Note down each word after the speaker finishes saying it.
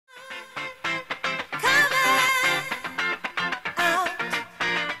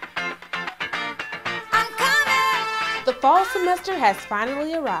fall semester has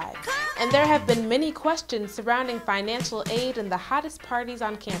finally arrived, and there have been many questions surrounding financial aid and the hottest parties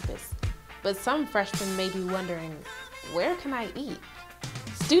on campus. But some freshmen may be wondering, where can I eat?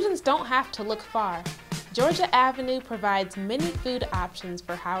 Students don't have to look far. Georgia Avenue provides many food options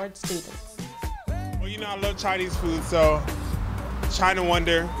for Howard students. Well, you know, I love Chinese food, so China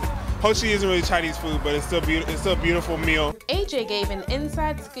Wonder. Ho Chi isn't really Chinese food, but it's still a beautiful meal. AJ gave an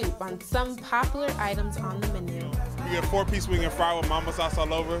inside scoop on some popular items on the menu. You get a 4-piece wing and fry with mamba sauce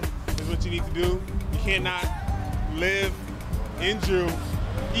all over. Is what you need to do. You cannot live in Drew.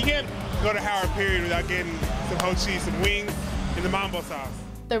 You can't go to Howard, period, without getting some Ho Chi, some wings, and the mamba sauce.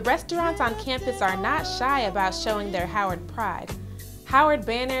 The restaurants on campus are not shy about showing their Howard pride. Howard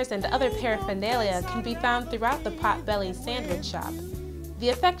banners and other paraphernalia can be found throughout the Potbelly sandwich shop. The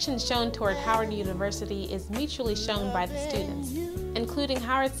affection shown toward Howard University is mutually shown by the students, including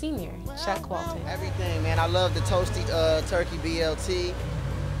Howard Sr., Chuck Walton. Everything, man. I love the toasty turkey BLT.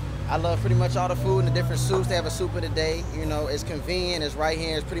 I love pretty much all the food and the different soups. They have a soup of the day. You know, it's convenient, it's right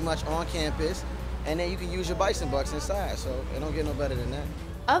here, it's pretty much on campus. And then you can use your bison bucks inside, so it don't get no better than that.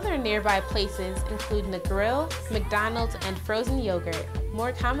 Other nearby places include Negrill, McDonald's, and Frozen Yogurt,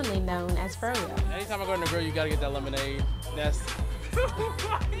 more commonly known as Froyo. Anytime I go to Negrill, you gotta get that lemonade.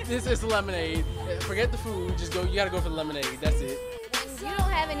 This is lemonade. Forget the food, you gotta go for the lemonade, that's it. When you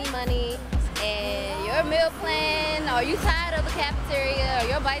don't have any money and your meal plan, or you tired of the cafeteria, or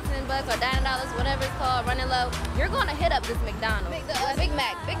your bison bucks, or $9, whatever it's called, running low, you're gonna hit up this McDonald's. Big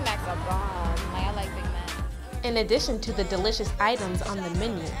Macs are bomb. Like, I like Big Mac. In addition to the delicious items on the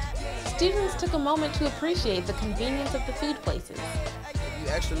menu, students took a moment to appreciate the convenience of the food places. If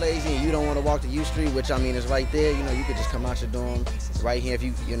you're extra lazy and you don't want to walk to U Street, which I mean is right there, you know, you could just come out your dorm right here. If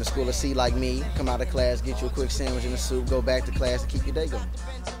you're in the school of C like me, come out of class, get you a quick sandwich and a soup, go back to class and keep your day going.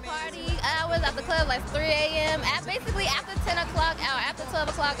 Party hours at the club like 3 a.m. Basically after 10 o'clock or after 12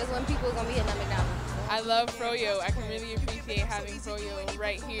 o'clock is when people are going to be hitting up McDonald's. I love Froyo. I can really appreciate having Froyo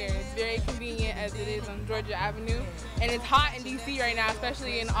right here. It's very convenient as it is on Georgia Avenue. And it's hot in DC right now,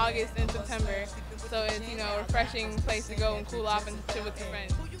 especially in August and September. So it's, you know, a refreshing place to go and cool off and chill with your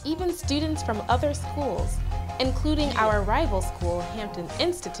friends. Even students from other schools, including our rival school, Hampton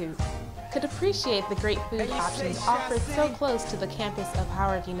Institute, could appreciate the great food options offered so close to the campus of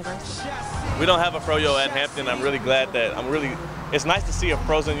Howard University. We don't have a Froyo at Hampton. I'm really glad that it's nice to see a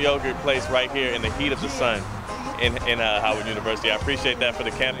frozen yogurt place right here in the heat of the sun in Howard University. I appreciate that for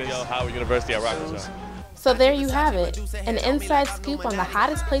the campus. Howard University, I rock with y'all. So there you have it, an inside scoop on the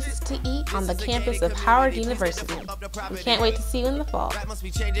hottest places to eat on the campus of Howard University. We can't wait to see you in the fall.